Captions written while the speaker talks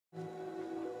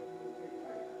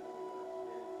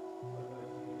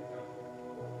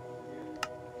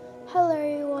Hello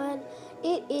everyone,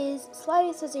 it is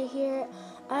SlimySpencerYT here,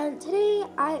 and today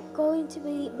I'm going to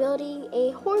be building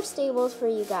a horse stables for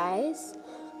you guys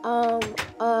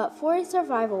for a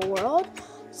survival world.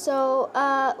 So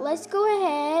let's go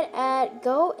ahead and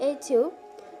go into,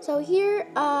 so here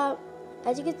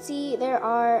as you can see there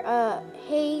are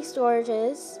hay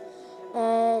storages,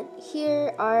 and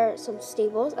here are some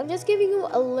stables. I'm just giving you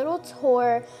a little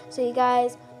tour so you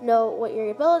guys know what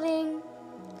you're building.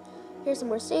 Here's some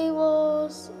more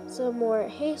stables, some more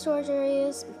hay storage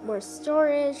areas, more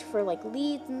storage for like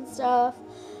leads and stuff,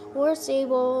 more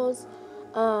stables,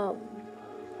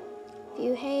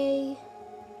 few hay,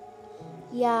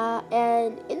 yeah,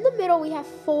 and in the middle we have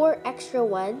 4 extra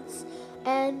ones,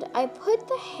 and I put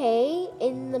the hay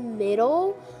in the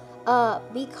middle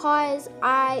because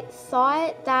I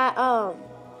thought that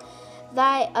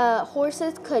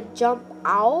horses could jump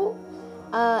out,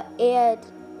 and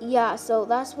yeah, so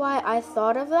that's why I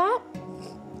thought of that.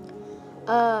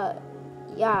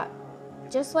 Yeah,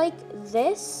 just like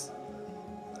this.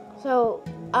 So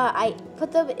I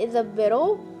put them in the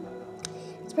middle.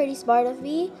 It's pretty smart of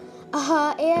me.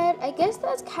 And I guess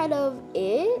that's kind of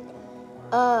it.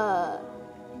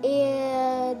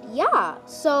 And yeah,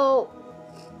 so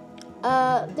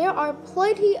there are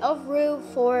plenty of room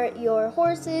for your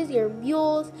horses, your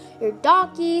mules, your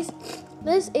donkeys.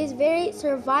 This is very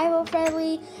survival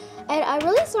friendly, and I'm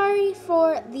really sorry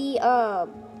for the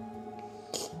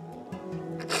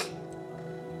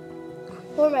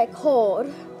for my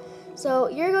cold. So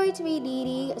you're going to be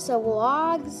needing some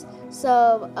logs,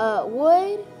 some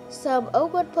wood, some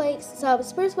oak wood planks, some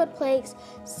spruce wood planks,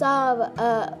 some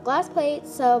glass plates,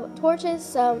 some torches,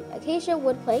 some acacia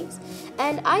wood planks.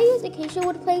 And I use acacia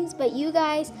wood planks, but you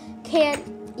guys can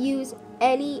use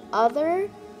any other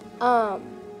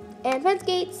and fence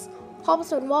gates,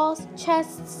 cobblestone walls,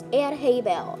 chests, and hay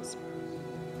bales.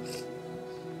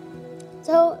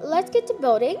 So let's get to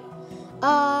building.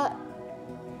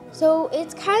 So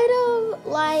it's kind of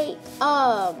like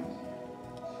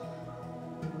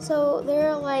so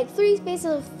there are like 3 spaces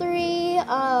of 3.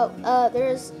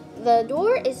 There's the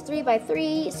door is 3 by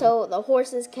 3, so the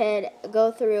horses can go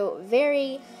through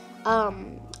very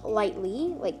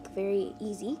lightly, like very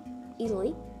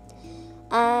easily.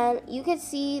 And you can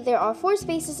see there are 4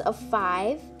 spaces of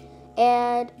 5,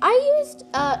 and I used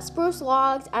spruce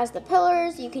logs as the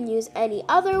pillars. You can use any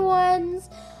other ones.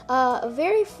 A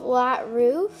very flat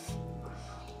roof,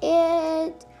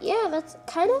 and yeah, that's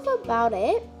kind of about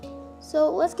it.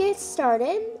 So let's get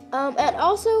started. And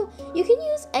also you can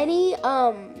use any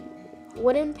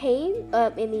wooden pane,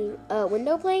 any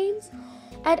window planes.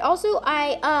 And also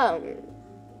I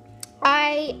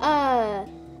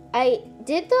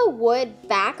did the wood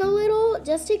back a little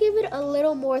just to give it a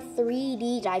little more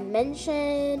 3D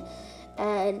dimension,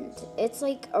 and it's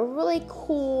like a really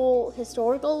cool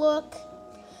historical look.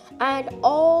 And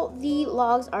all the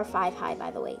logs are 5 high, by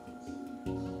the way.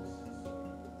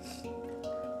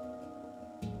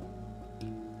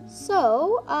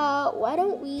 So why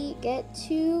don't we get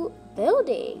to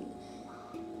building?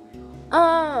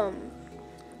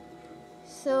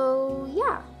 So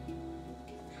yeah.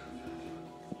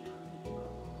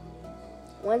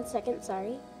 1 second,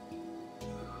 sorry.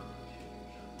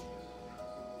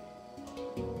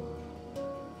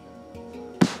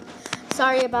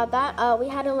 Sorry about that. We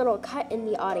had a little cut in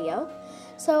the audio.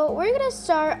 So we're gonna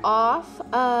start off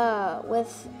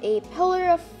with a pillar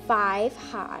of 5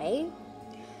 high.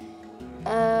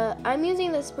 I'm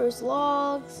using the spruce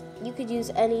logs. You could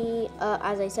use any,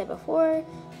 as I said before.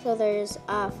 So there's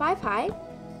 5 high.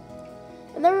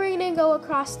 And then we're gonna go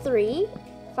across 3,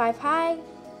 5 high,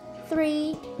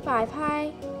 3, 5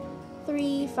 high,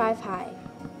 3, 5 high.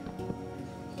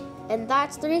 And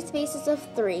that's 3 spaces of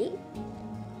 3.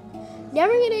 Now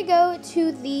we're gonna go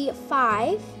to the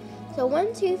 5. So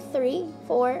 1, 2, 3,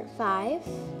 4, 5.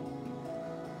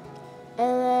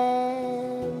 And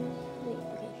then,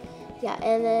 yeah,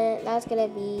 and then that's gonna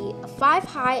be a 5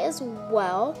 high as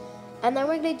well. And then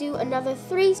we're gonna do another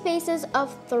 3 spaces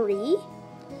of 3.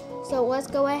 So let's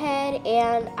go ahead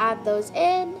and add those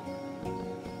in.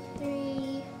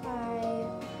 3,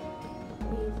 5,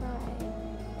 3, 5.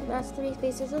 And that's 3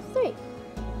 spaces of 3.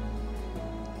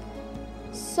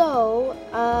 So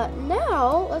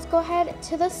now let's go ahead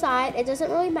to the side. It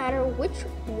doesn't really matter which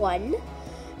one.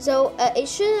 So it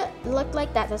should look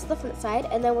like that. That's the front side.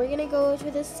 And then we're gonna go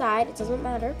to this side. It doesn't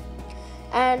matter.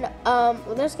 And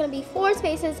there's gonna be 4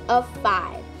 spaces of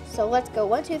 5. So let's go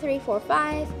 1, 2, 3, 4,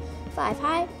 5. 5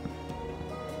 high.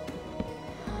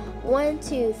 1,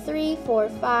 2, 3, 4,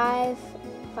 5.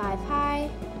 5 high.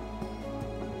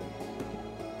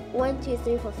 1, 2,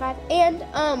 3, 4, 5. And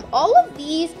all of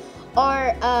these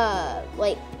are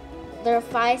like there are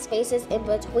 5 spaces in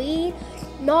between,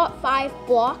 not 5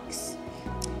 blocks.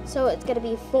 So it's gonna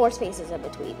be 4 spaces in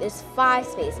between. There's 5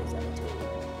 spaces in between.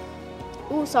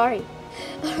 Ooh, sorry.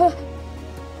 Then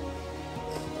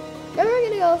we're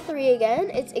gonna go 3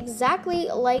 again. It's exactly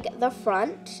like the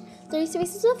front. 3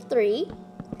 spaces of 3,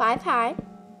 5 high.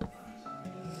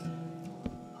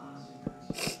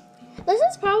 This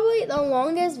is probably the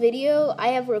longest video I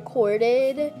have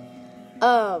recorded.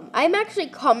 I'm actually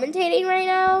commentating right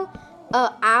now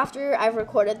after I've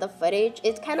recorded the footage.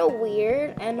 It's kind of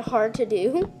weird and hard to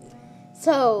do.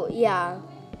 So, yeah.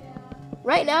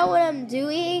 Right now what I'm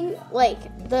doing,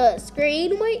 like, the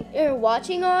screen what you're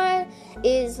watching on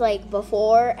is, like,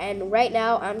 before, and right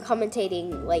now I'm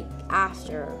commentating, like,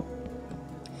 after.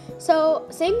 So,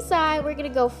 same side, we're gonna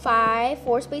go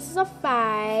 4 spaces of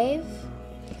 5.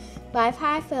 5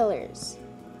 high fillers.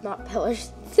 Not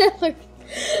pillars.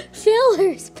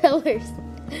 Fillers. Pillars.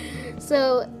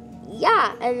 So,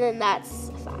 yeah, and then that's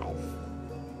 5.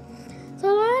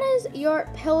 So that is your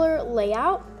pillar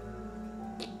layout.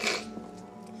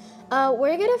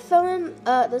 We're gonna fill in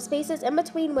the spaces in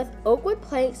between with oak wood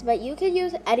planks, but you can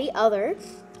use any other.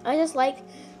 I just like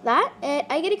that, and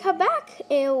I'm gonna come back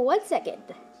in 1 second.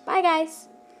 Bye, guys.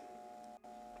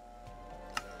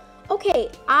 Okay,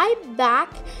 I'm back,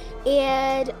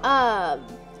 and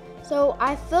so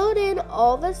I filled in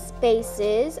all the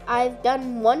spaces. I've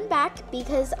done 1 back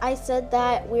because I said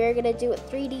that we're gonna do a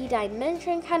 3D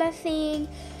dimension kind of thing.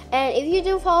 And if you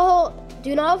do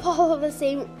not follow the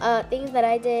same things that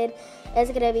I did,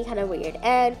 it's gonna be kind of weird.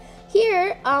 And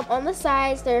here on the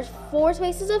sides, there's 4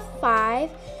 spaces of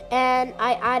 5, and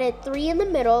I added 3 in the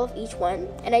middle of each one.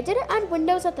 And I didn't add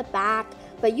windows at the back,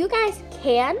 but you guys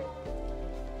can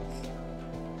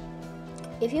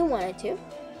if you wanted to.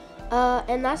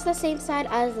 And that's the same side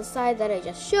as the side that I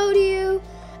just showed you.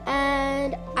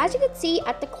 And as you can see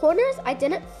at the corners, I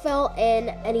didn't fill in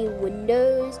any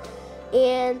windows.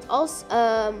 And also,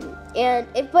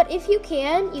 but if you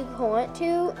can, you want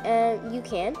to, and you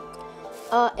can.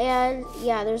 And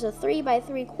yeah, there's a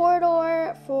 3x3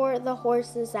 corridor for the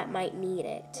horses that might need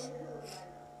it.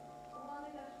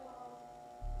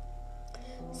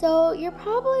 So you're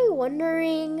probably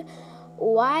wondering,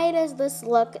 why does this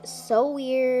look so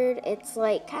weird? It's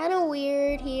like kind of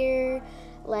weird here.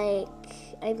 Like,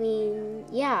 I mean,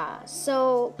 yeah.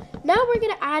 So now we're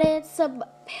gonna add in some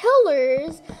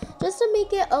pillars just to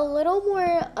make it a little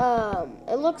more,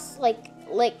 it looks like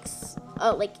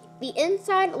the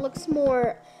inside looks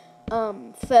more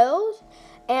filled,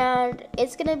 and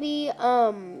it's gonna be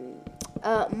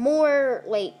more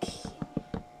like,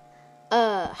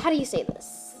 how do you say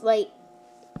this? Like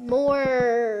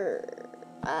more,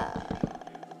 how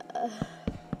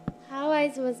am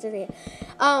I supposed to say it?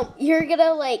 You're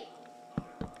gonna like,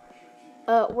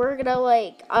 we're gonna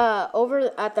like,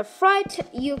 over at the front,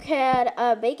 you can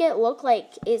make it look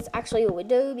like it's actually a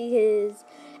window, because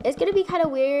it's gonna be kind of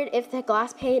weird if the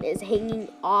glass pane is hanging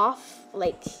off,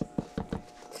 like,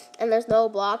 and there's no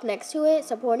block next to it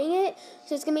supporting it,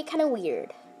 so it's gonna be kind of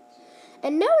weird.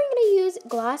 And now we're gonna use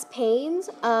glass panes.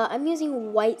 I'm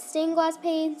using white stained glass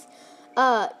panes.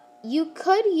 You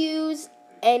could use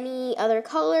any other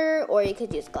color, or you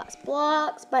could use glass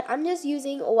blocks, but I'm just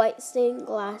using white stained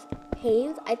glass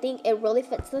panes. I think it really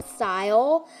fits the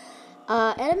style,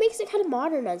 and it makes it kind of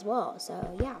modern as well. So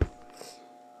yeah,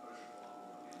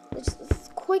 let's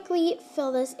quickly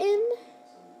fill this in.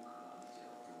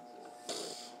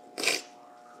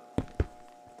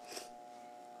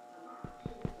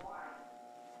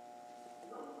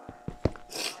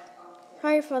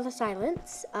 Sorry for the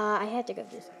silence. I had to go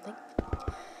do something.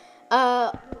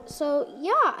 So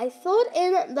yeah, I filled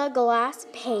in the glass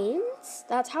panes.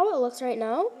 That's how it looks right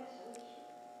now.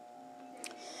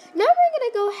 Now we're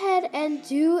gonna go ahead and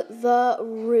do the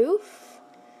roof.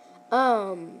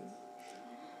 And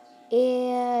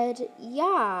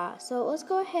yeah, so let's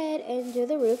go ahead and do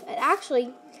the roof. And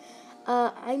actually,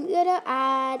 I'm gonna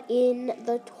add in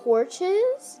the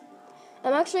torches.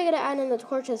 I'm actually gonna add in the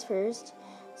torches first.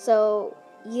 So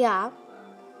yeah.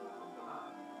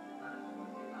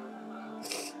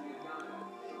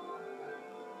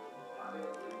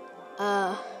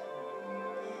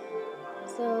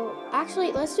 So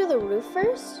actually, let's do the roof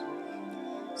first.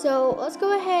 So let's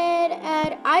go ahead,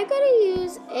 and I'm gonna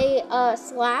use a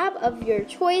slab of your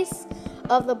choice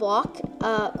of the block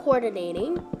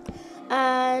coordinating,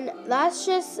 and that's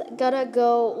just gonna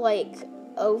go like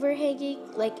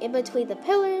overhanging, like in between the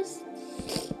pillars.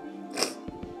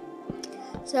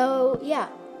 So yeah.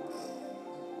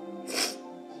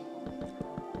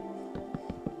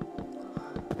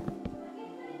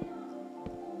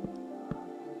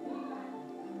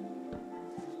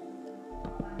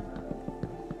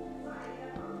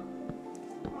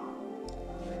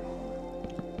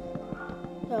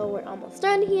 So we're almost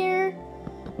done here.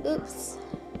 Oops,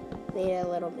 made a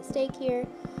little mistake here.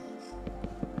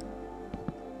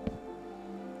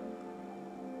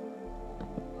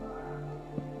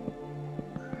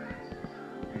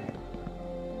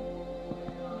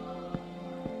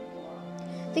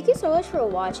 Thank you so much for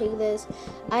watching this.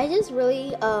 I just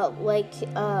really like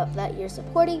that you're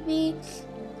supporting me.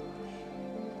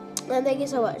 And thank you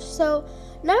so much. So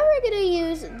now we're going to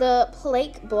use the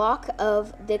plank block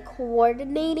of the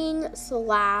coordinating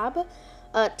slab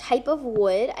type of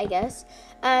wood, I guess.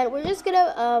 And we're just going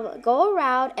to go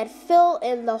around and fill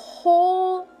in the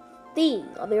whole thing.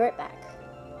 I'll be right back.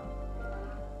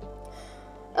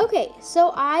 Okay,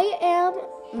 so I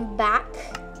am back.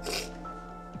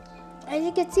 As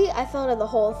you can see, I filled in the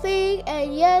whole thing,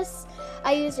 and yes,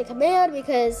 I used a command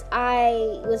because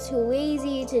I was too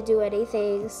lazy to do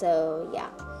anything, so yeah.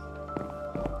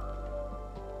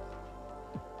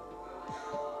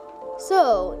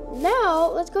 So now,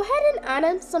 let's go ahead and add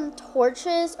in some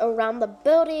torches around the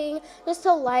building just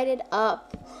to light it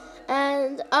up.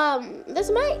 And this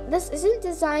isn't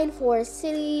designed for a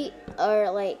city or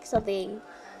like something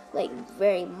like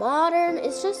very modern.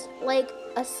 It's just like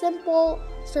a simple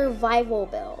survival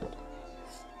build.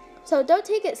 So don't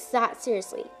take it that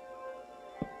seriously.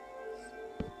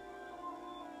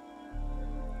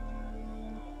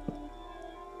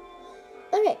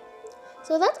 Okay,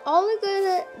 so that's all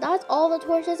the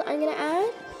torches I'm gonna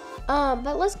add.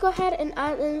 But let's go ahead and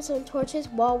add in some torches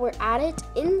while we're at it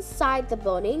inside the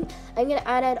building. I'm gonna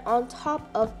add it on top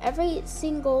of every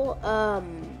single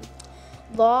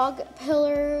log,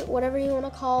 pillar, whatever you want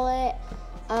to call it,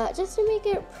 just to make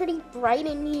it pretty bright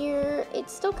in here.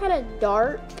 It's still kind of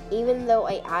dark, even though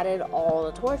I added all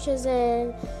the torches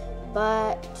in,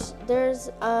 but there's,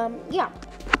 yeah.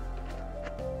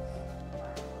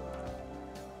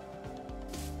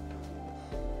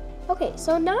 Okay,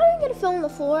 so now I'm going to fill in the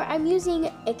floor. I'm using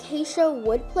acacia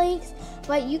wood planks,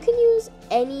 but you can use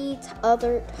any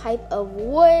other type of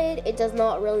wood. It does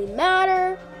not really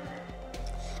matter.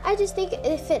 I just think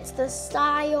it fits the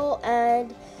style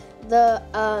and the,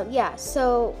 yeah,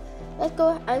 so let's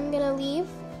go. I'm gonna leave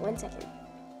 1 second.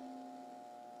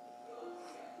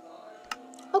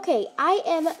 Okay, I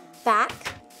am back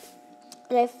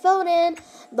and I filled in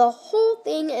the whole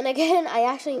thing, and again, I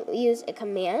actually used a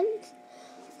command.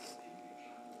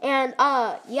 And,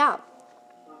 yeah.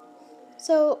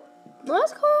 So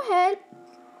let's go ahead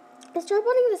and start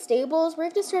building the stables. We're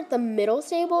gonna start the middle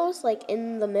stables, like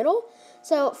in the middle.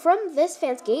 So from this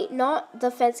fence gate, not the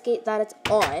fence gate that it's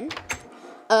on,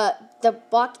 the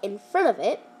block in front of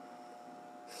it.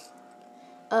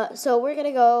 So we're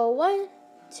gonna go 1,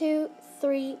 2,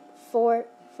 3, 4,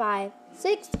 5,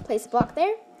 6. Place the block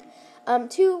there.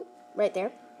 2 right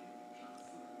there.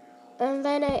 And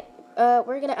then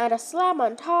we're gonna add a slab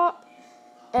on top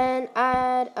and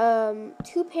add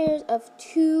 2 pairs of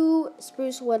 2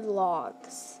 spruce wood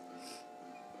logs.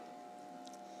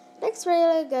 Next,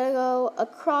 we're gonna go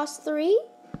across 3,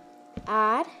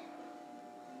 add,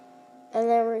 and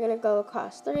then we're gonna go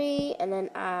across 3, and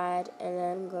then add, and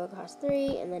then go across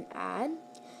 3, and then add,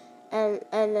 and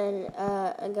then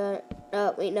I'm gonna.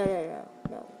 Oh wait, no.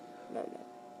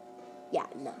 Yeah,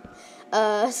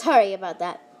 no. Sorry about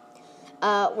that.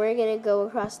 We're gonna go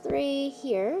across 3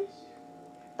 here,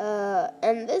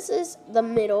 and this is the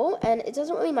middle, and it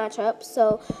doesn't really match up,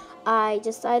 so I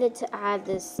decided to add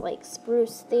this like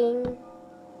spruce thing.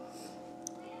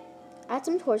 Add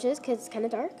some torches because it's kind of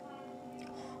dark.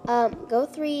 Go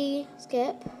 3,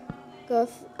 skip. Go.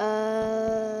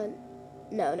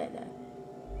 No.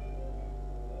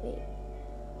 Wait.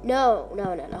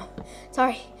 No.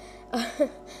 Sorry.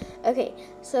 Okay,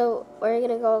 so we're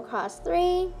gonna go across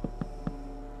 3.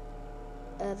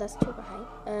 That's 2 behind.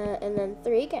 And then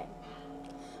 3 again.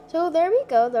 So there we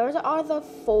go. Those are the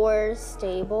 4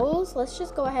 stables. Let's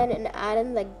just go ahead and add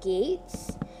in the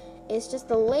gates. It's just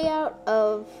the layout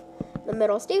of the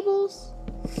middle stables.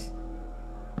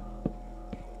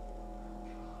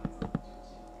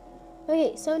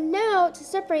 Okay, so now to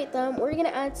separate them, we're going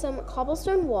to add some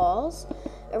cobblestone walls.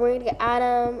 And we're going to add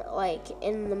them like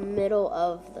in the middle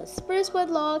of the spruce wood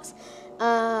logs,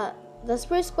 the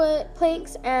spruce wood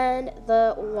planks, and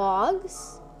the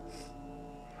logs.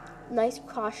 Nice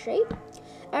cross shape.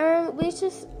 And we're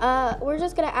just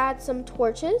gonna add some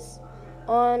torches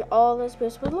on all the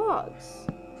spruce wood logs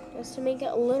just to make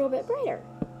it a little bit brighter.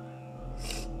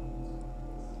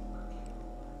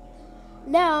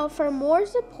 Now for more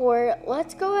support,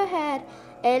 let's go ahead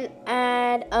and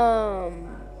add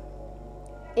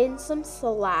in some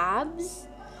slabs.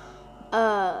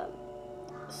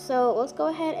 So let's go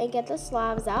ahead and get the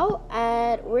slabs out,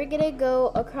 and we're gonna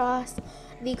go across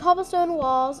the cobblestone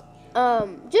walls,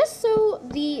 just so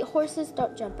the horses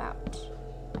don't jump out.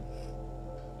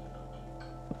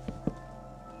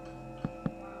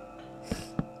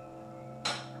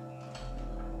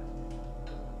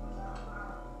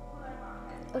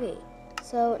 Okay,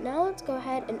 so now let's go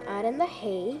ahead and add in the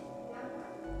hay.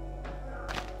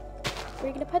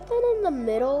 We're gonna put that in the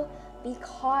middle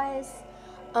because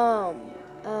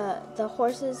the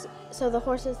horses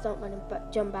don't want to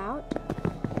jump out.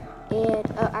 And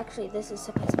actually, this is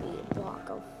supposed to be a block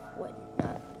of wood,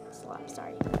 not slab.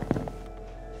 Sorry.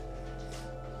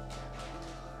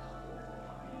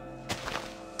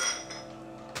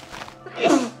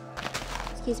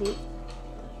 Excuse me.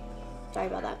 Sorry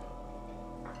about that.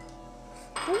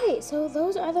 Okay, so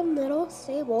those are the middle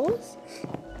stables.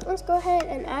 Let's go ahead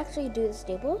and actually do the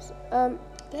stables.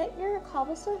 Get your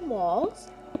cobblestone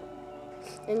walls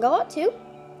and go out 2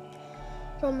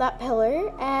 from that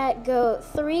pillar and go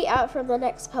 3 out from the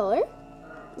next pillar.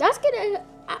 That's gonna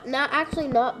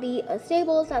not be a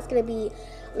stables. That's gonna be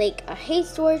like a hay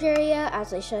storage area,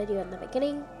 as I showed you in the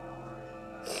beginning.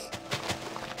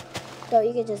 So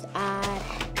you can just add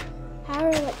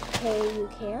however much hay you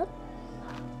can.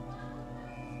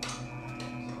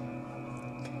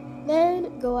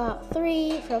 Then go out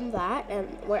 3 from that, and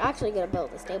we're actually going to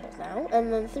build the stables now.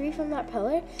 And then 3 from that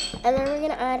pillar, and then we're going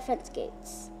to add fence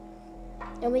gates.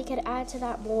 And we could add to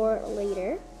that more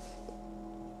later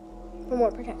for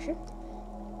more protection.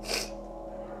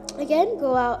 Again,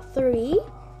 go out 3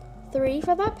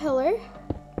 for that pillar,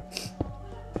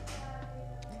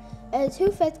 and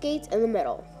 2 fence gates in the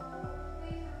middle.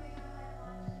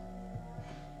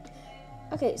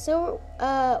 Okay, so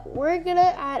we're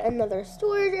gonna add another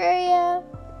storage area,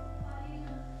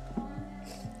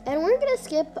 and we're gonna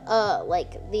skip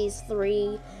like these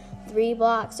three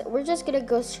blocks. We're just gonna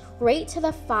go straight to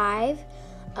the 5.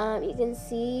 You can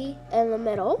see in the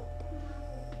middle.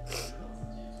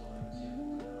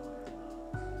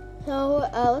 So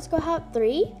let's go out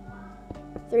 3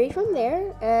 from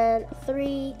there, and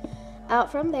 3 out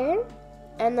from there,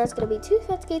 and that's gonna be 2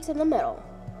 fence gates in the middle.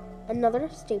 Another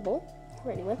stable.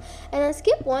 Anyone. And then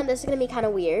skip 1. This is gonna be kind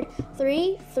of weird.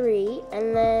 3,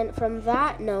 and then from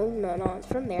that, no, it's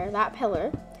from there, that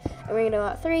pillar, and we're gonna go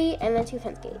out 3, and then 2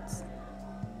 fence gates.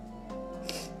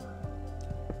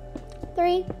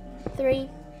 3,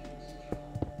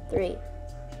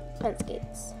 fence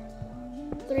gates.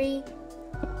 3,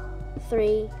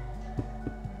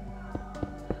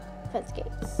 fence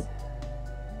gates.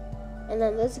 And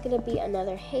then this is gonna be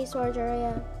another hay storage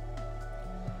area.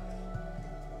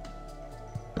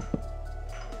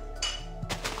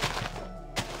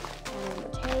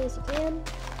 Again.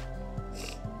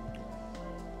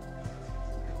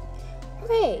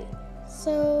 Okay,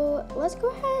 so let's go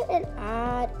ahead and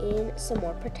add in some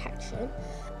more protection.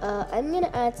 I'm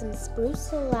gonna add some spruce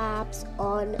slabs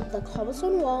on the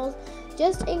cobblestone walls,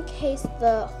 just in case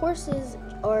the horses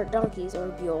or donkeys or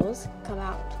mules come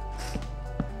out.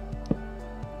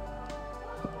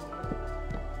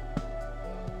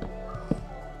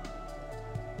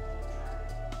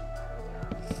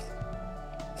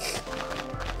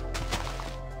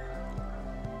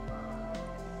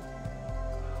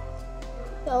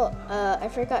 So I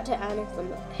forgot to add in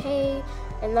some hay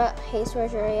in that hay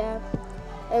storage area,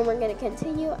 and we're going to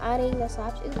continue adding the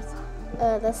slabs.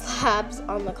 The slabs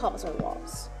on the cobblestone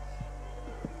walls.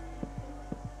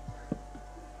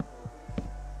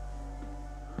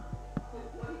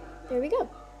 There we go.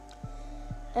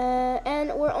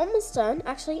 And we're almost done.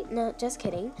 Actually, no, just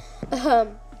kidding.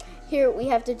 Here we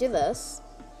have to do this.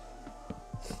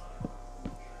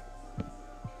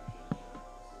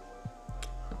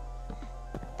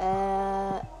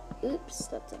 Oops,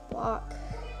 that's a block.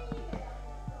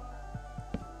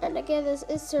 And again, this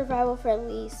is survival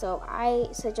friendly, so I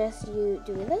suggest you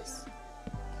do this.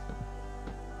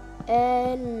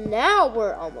 And now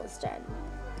we're almost done.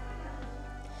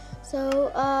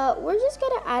 So we're just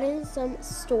gonna add in some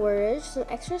storage, some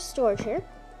extra storage here.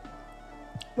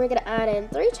 We're gonna add in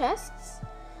 3 chests,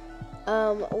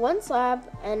 1 slab,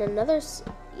 and another,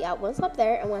 1 slab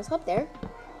there and 1 slab there.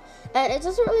 And it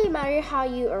doesn't really matter how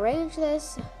you arrange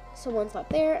this. So 1 slab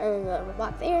there and another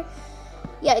block there.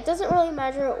 Yeah, it doesn't really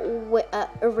matter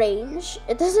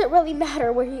It doesn't really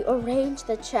matter where you arrange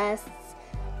the chests.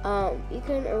 You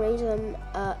can arrange them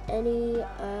any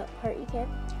part you can.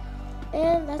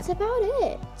 And that's about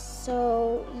it.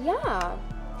 So yeah,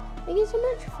 thank you so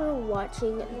much for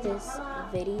watching this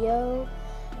video.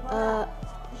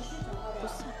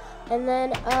 And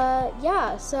then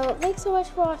yeah, so thanks so much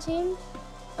for watching.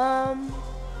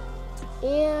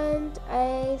 And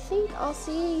I think I'll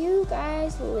see you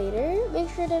guys later. Make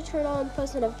sure to turn on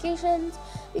post notifications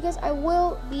because I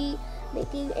will be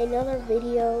making another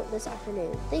video this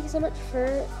afternoon. Thank you so much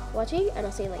for watching, and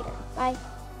I'll see you later. Bye.